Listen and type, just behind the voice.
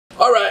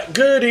Alright,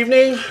 good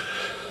evening.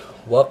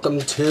 Welcome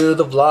to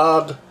the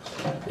vlog.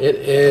 It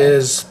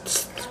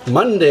is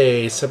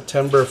Monday,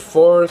 September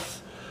 4th,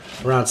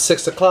 around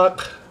 6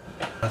 o'clock.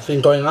 The thing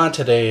going on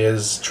today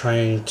is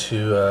trying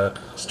to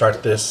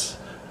start this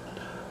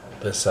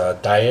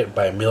diet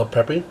by meal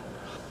prepping.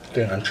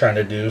 Thing I'm trying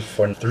to do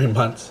for 3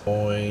 months.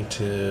 Going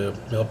to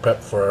meal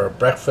prep for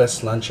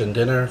breakfast, lunch, and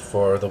dinner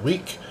for the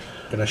week.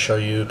 I'm going to show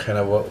you kind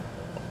of what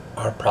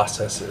our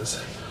process is.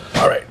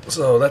 Alright,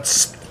 so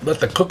let's let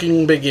the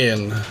cooking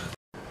begin.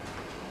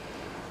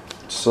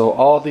 So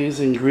all these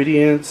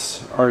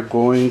ingredients are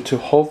going to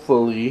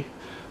hopefully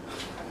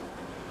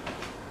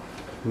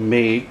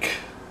make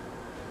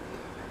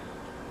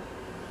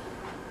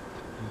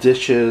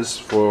dishes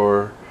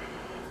for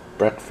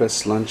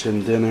breakfast, lunch,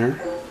 and dinner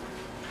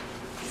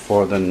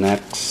for the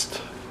next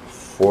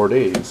 4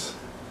 days.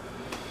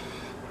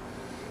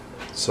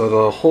 So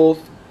the whole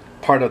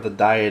part of the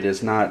diet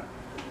is not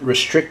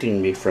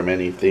restricting me from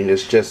anything,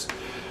 it's just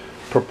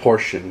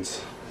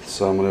proportions.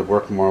 So I'm going to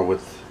work more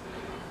with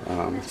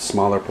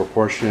smaller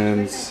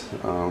proportions,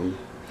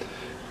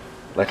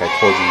 like I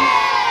told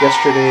you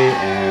yesterday,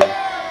 and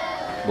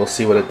we'll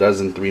see what it does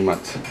in 3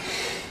 months.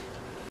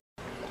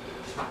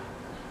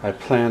 I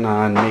plan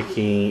on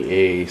making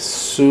a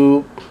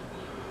soup.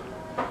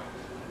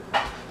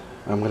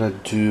 I'm going to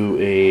do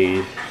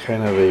a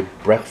kind of a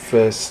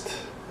breakfast.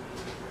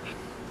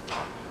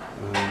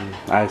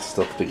 I'm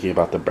still thinking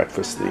about the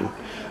breakfast thing,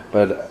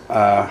 but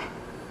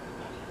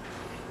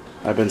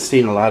I've been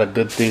seeing a lot of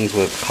good things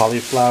with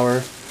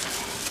cauliflower,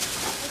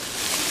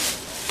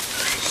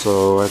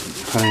 so I'm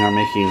planning on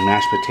making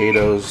mashed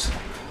potatoes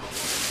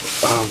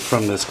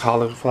from this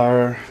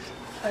cauliflower.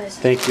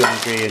 Thank you,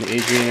 Andre and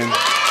Adrian,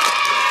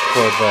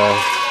 for the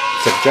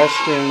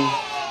suggestion.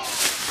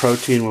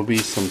 Protein will be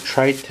some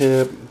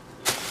tri-tip.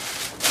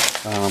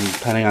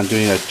 Planning on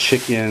doing a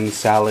chicken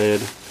salad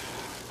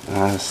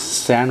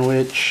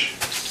sandwich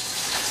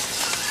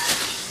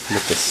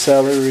with the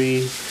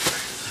celery.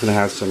 I'm gonna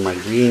have some of my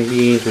green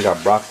beans. We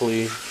got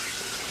broccoli.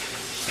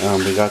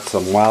 We got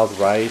some wild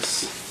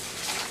rice.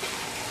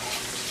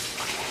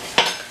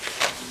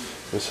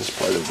 This is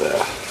part of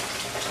the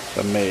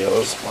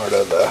mayo is part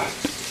of the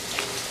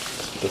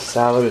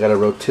salad. We got a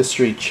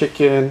rotisserie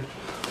chicken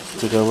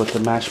to go with the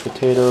mashed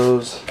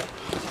potatoes.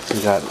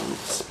 We got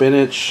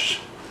spinach.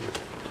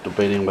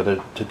 Debating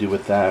whether to do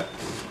with that.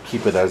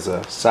 Keep it as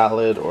a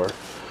salad or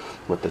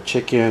with the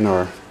chicken,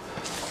 or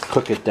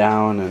cook it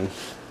down and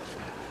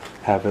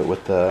have it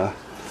with the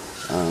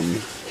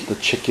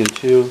chicken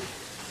too.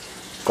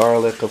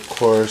 Garlic, of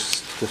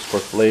course, just for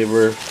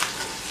flavor.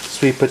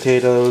 Sweet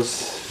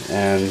potatoes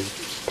and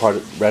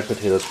red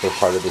potatoes for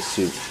part of the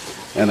soup,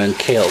 and then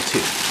kale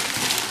too.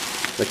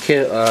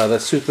 The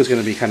soup is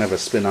going to be kind of a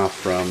spin-off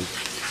from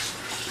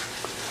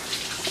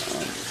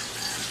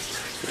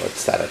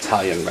what's that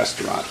Italian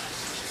restaurant?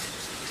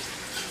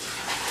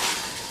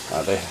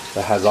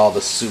 That has all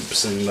the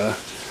soups and the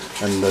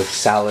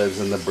salads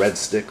and the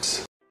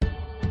breadsticks.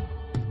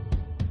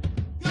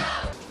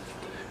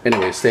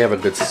 Anyways, they have a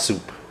good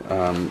soup.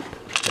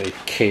 A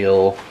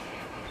kale,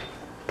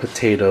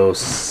 potato,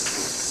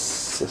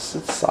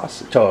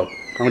 sausage. Oh,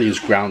 I'm gonna use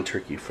ground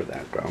turkey for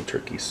that. Ground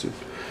turkey soup.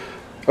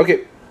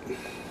 Okay.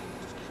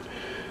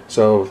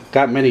 So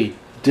got many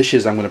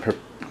dishes I'm gonna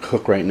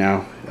cook right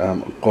now,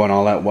 going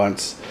all at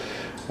once,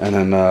 and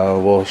then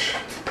we'll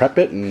prep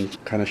it and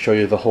kind of show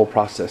you the whole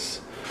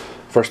process.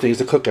 First thing is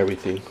to cook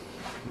everything.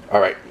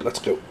 All right, let's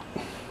go.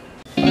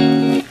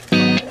 I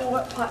don't know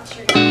what pots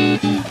you're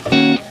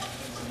using.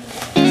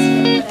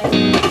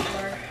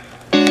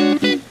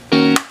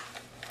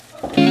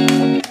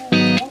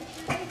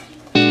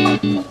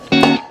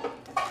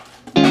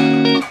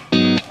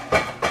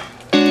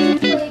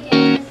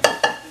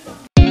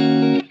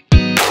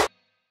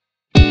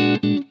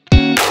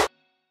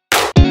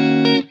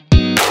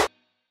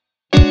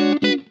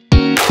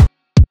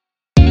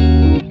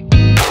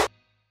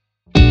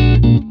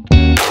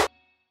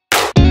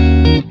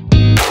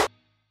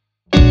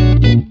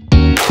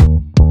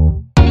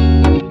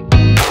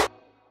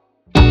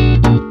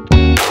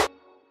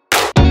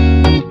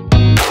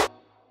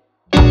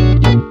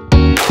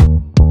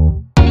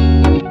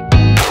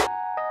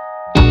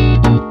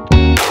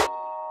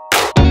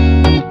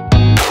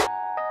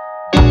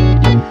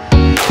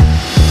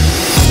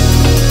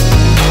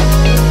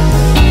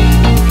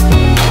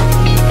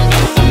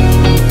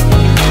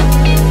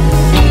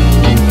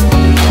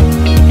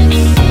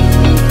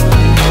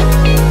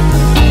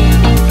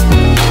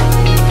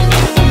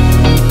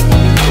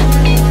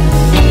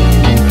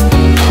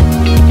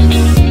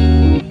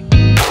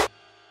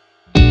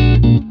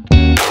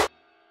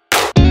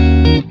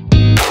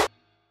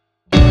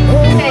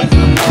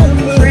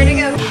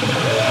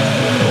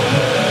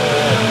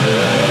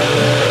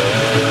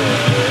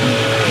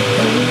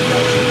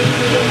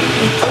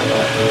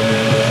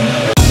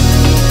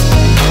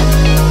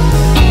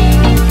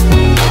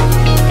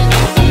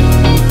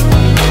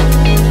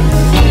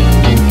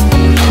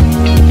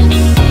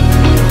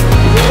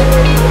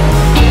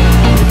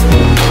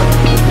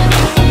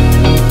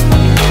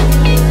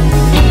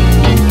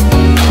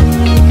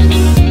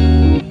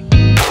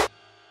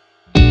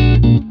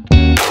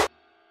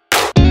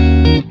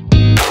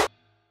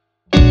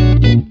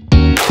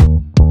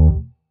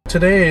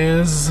 Today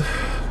is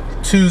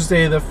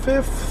Tuesday the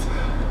 5th.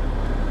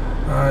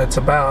 It's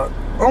about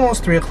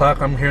almost 3 o'clock.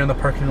 I'm here in the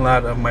parking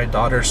lot of my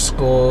daughter's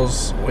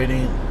schools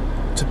waiting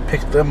to pick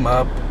them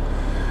up.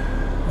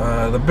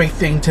 The big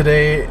thing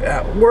today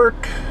at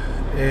work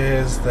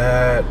is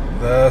that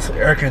the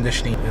air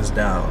conditioning is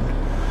down.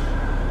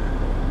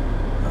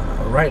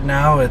 Right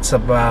now it's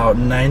about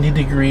 90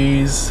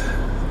 degrees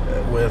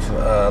with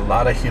a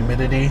lot of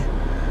humidity,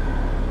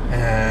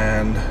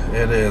 and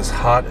it is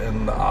hot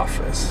in the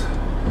office.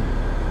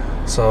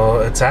 So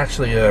it's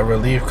actually a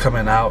relief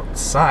coming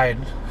outside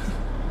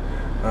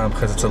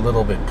because it's a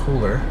little bit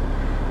cooler,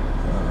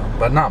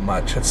 but not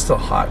much. It's still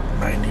hot,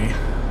 90.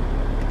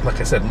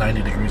 Like I said,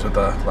 90 degrees with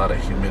a lot of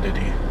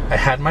humidity. I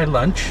had my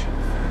lunch.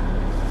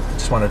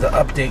 Just wanted to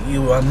update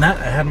you on that.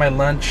 I had my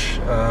lunch.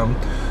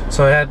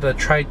 So I had the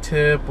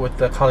tri-tip with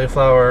the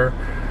cauliflower,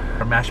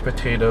 mashed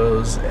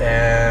potatoes,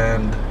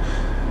 and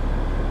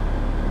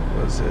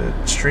was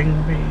it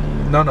string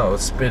bean? No,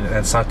 it's spinach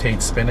and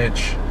sauteed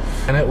spinach,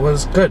 and it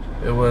was good.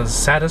 It was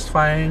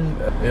satisfying.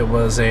 It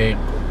was a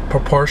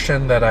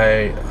proportion that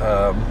I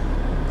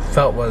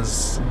felt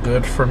was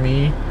good for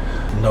me.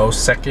 No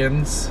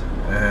seconds,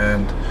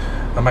 and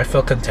I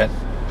feel content.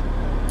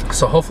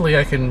 So hopefully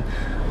I can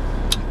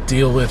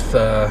deal with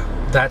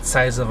that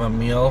size of a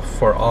meal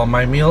for all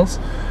my meals.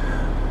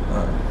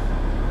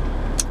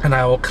 And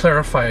I will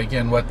clarify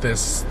again what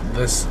this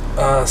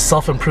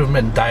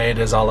self-improvement diet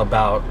is all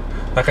about.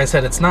 Like I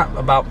said, it's not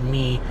about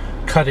me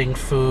cutting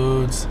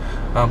foods,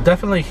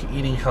 definitely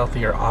eating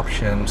healthier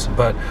options,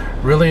 but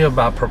really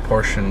about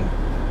portion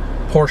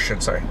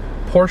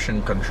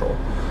control.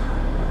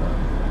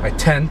 I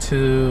tend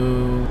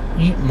to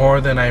eat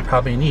more than I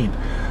probably need.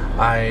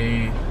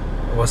 I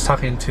was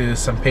talking to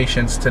some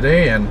patients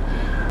today, and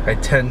I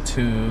tend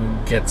to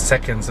get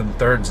seconds and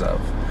thirds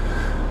of.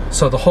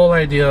 So the whole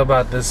idea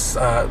about this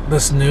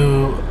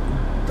new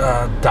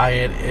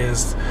diet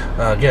is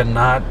again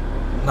not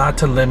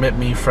to limit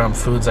me from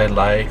foods I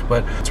like,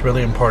 but what's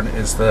really important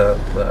is the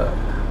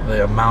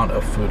amount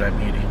of food I'm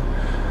eating.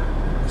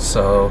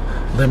 So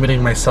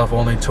limiting myself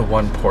only to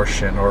one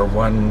portion or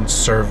one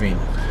serving,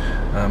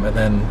 and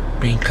then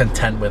being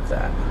content with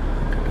that.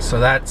 Okay, so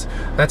that's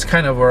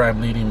kind of where I'm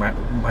leading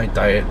my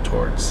diet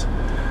towards.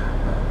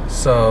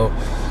 So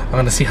I'm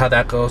gonna see how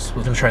that goes.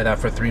 We're gonna try that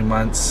for 3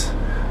 months.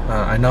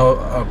 I know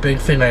a big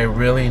thing I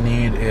really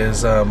need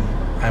is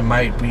I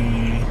might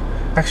be,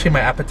 actually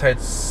my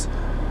appetite's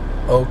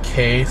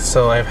okay.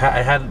 So I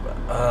had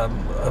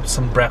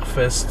some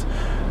breakfast,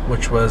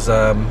 which was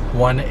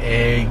 1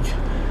 egg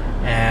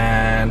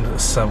and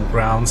some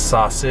ground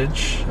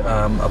sausage,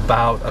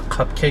 about a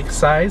cupcake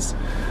size.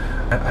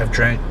 I've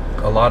drank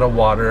a lot of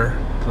water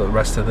the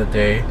rest of the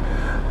day,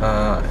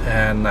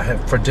 and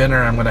for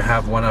dinner I'm gonna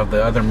have one of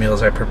the other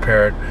meals I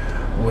prepared,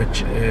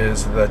 which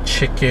is the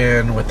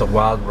chicken with the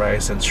wild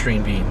rice and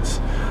string beans.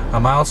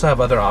 I also have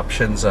other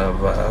options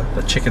of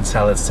the chicken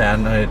salad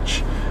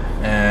sandwich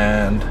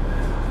and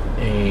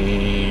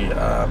a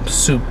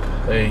soup,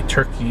 a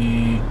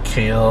turkey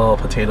kale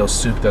potato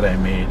soup that I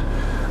made.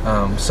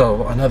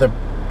 So another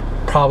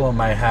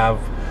problem I have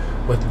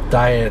with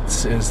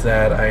diets is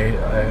that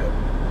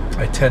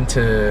I tend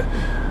to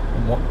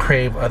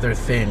crave other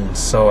things,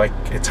 so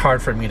it's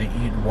hard for me to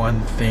eat one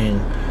thing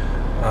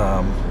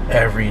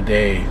every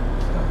day.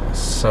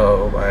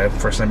 So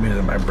for some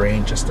reason my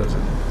brain just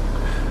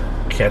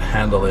can't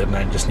handle it, and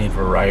I just need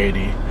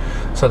variety.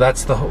 So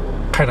that's the whole,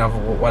 kind of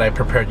what I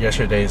prepared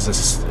yesterday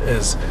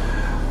is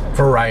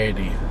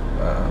variety,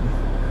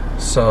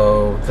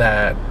 so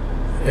that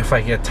if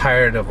I get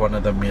tired of one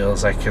of the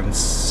meals, I can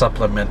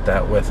supplement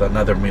that with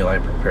another meal I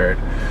prepared.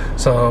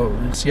 So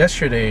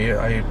yesterday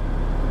I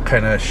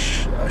kind of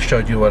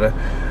showed you what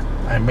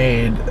I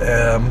made.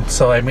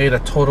 So I made a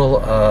total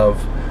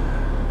of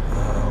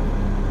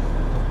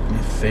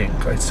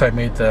so I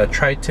made the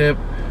tri-tip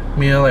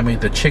meal, I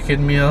made the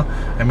chicken meal,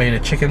 I made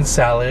a chicken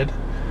salad,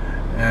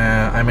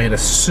 I made a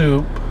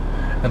soup,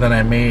 and then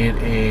I made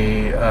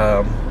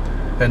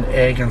an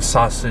egg and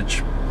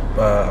sausage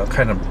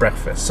kind of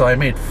breakfast. So I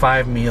made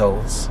 5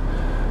 meals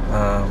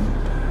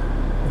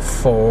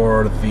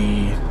for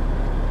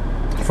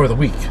the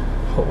week.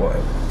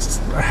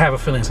 I have a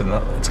feeling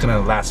it's gonna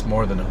last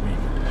more than a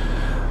week,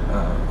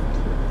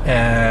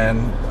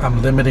 and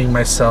I'm limiting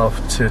myself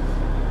to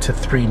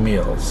 3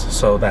 meals.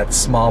 So that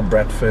small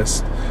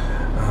breakfast,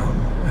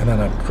 and then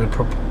a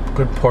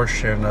good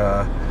portion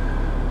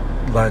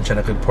lunch and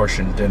a good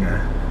portion dinner.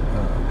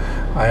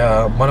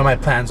 One of my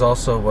plans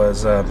also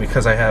was,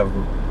 because I have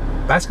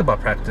basketball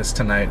practice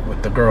tonight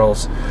with the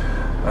girls,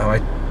 we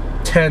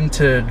tend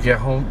to get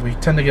home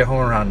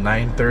around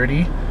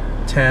 9:30,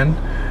 10,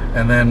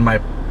 and then my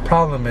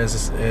problem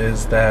is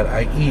that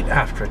I eat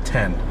after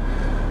 10.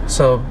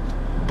 So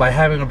by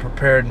having a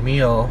prepared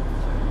meal,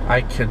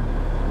 I could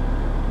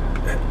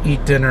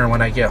eat dinner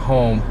when I get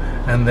home,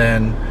 and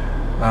then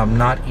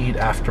not eat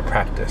after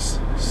practice.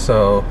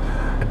 So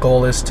the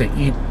goal is to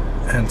eat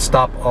and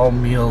stop all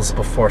meals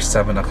before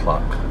 7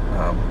 o'clock.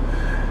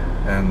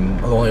 And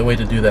the only way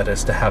to do that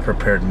is to have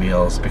prepared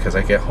meals, because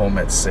I get home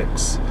at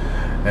 6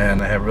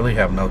 and I really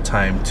have no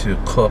time to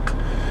cook,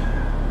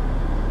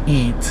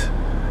 eat,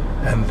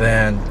 and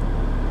then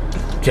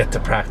get to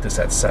practice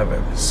at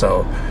 7.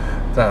 So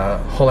the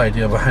whole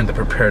idea behind the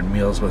prepared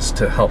meals was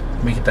to help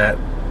make that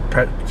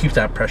keep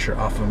that pressure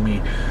off of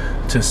me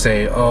to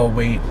say, oh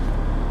wait,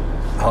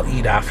 I'll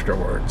eat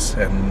afterwards,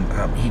 and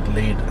eat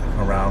late,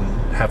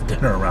 have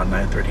dinner around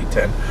 9:30,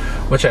 10,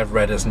 which I've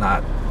read is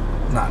not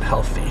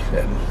healthy.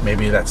 And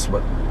maybe that's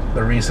what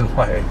the reason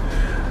why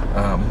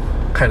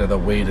kind of the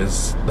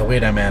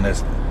weight I'm in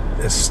is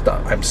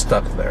stuck. I'm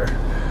stuck there.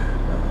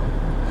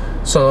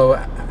 So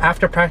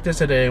after practice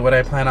today, what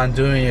I plan on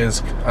doing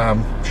is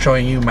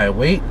showing you my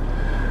weight.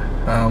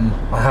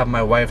 I'll have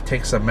my wife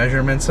take some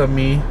measurements of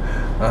me.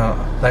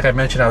 Like I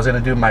mentioned, I was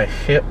going to do my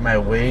hip, my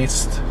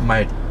waist,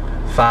 my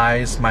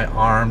thighs, my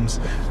arms,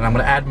 and I'm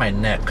going to add my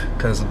neck,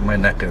 because my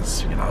neck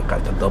is, you know,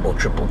 got the double,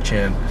 triple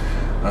chin,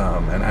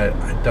 and I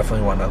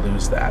definitely want to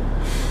lose that.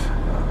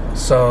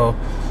 So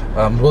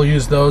we'll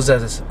use those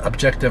as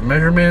objective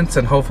measurements,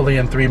 and hopefully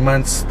in 3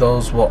 months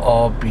those will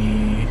all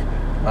be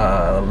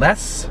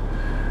less,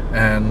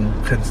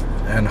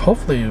 and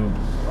hopefully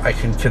I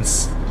can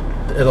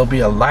it'll be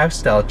a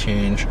lifestyle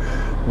change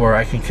where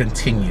I can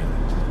continue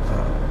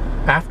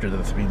after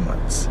the 3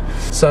 months.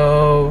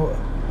 So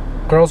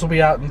girls will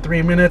be out in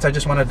 3 minutes. I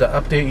just wanted to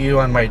update you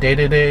on my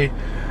day-to-day,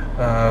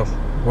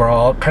 where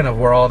all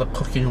the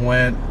cooking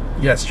went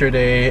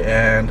yesterday,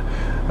 and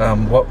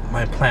what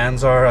my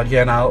plans are.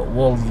 Again,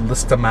 we'll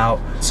list them out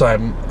so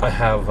I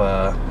have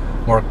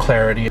more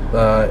clarity.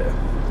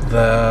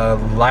 The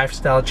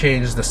lifestyle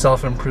change, the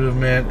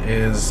self-improvement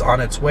is on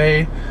its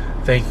way.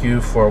 Thank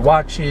you for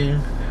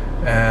watching,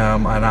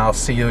 and I'll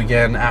see you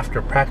again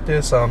after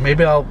practice.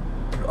 Maybe I'll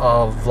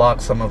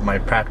vlog some of my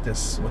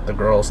practice with the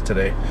girls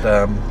today.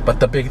 But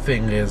the big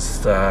thing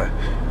is I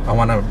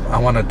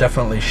want to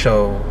definitely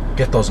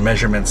get those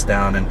measurements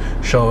down and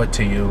show it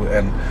to you,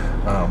 and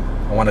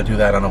I want to do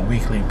that on a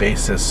weekly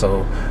basis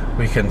so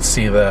we can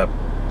see the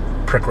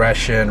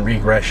progression,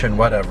 regression,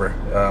 whatever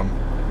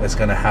is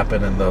going to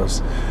happen in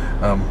those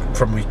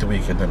from week to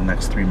week in the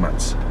next 3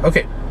 months.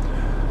 Okay,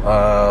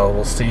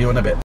 we'll see you in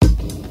a bit.